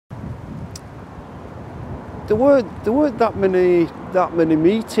weren't that many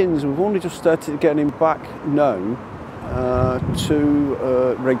meetings. We've only just started getting back now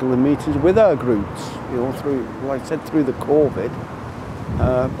to regular meetings with our groups. You know, through, like I said, through the COVID.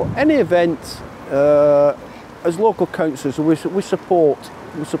 But any event, as local councillors, we support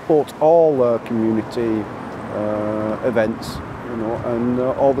all community events, you know, and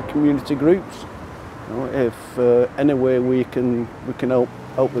all the community groups. You know, if any way we can help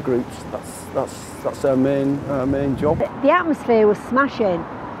the groups, that's our main job. The atmosphere was smashing.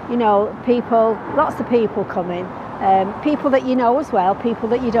 You know, lots of people coming, people that you know as well, people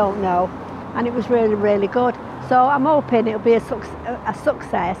that you don't know, and it was really, really good. So I'm hoping it'll be a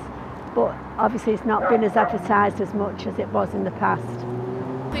success, but obviously it's not been as advertised as much as it was in the past.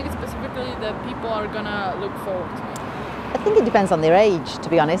 I think specifically that people are gonna look forward to it. I think it depends on their age, to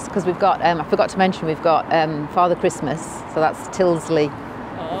be honest, because we've got, I forgot to mention, we've got Father Christmas, so that's Tilsley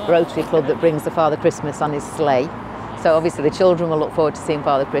Rotary Club that brings the Father Christmas on his sleigh. So obviously the children will look forward to seeing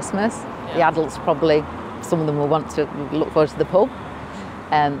Father Christmas. Yeah. The adults probably, some of them will want to look forward to the pub.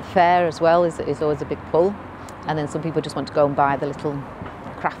 Fair as well is always a big pull. And then some people just want to go and buy the little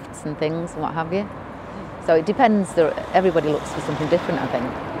crafts and things and what have you. So it depends, everybody looks for something different, I think.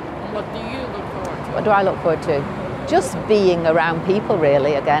 What do you look forward to? What do I look forward to? Just being around people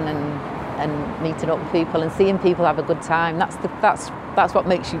really again, and meeting up with people and seeing people have a good time. That's what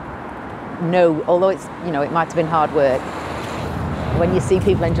makes you know, although it's, you know, it might have been hard work, when you see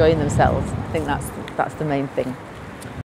people enjoying themselves, I think that's the main thing.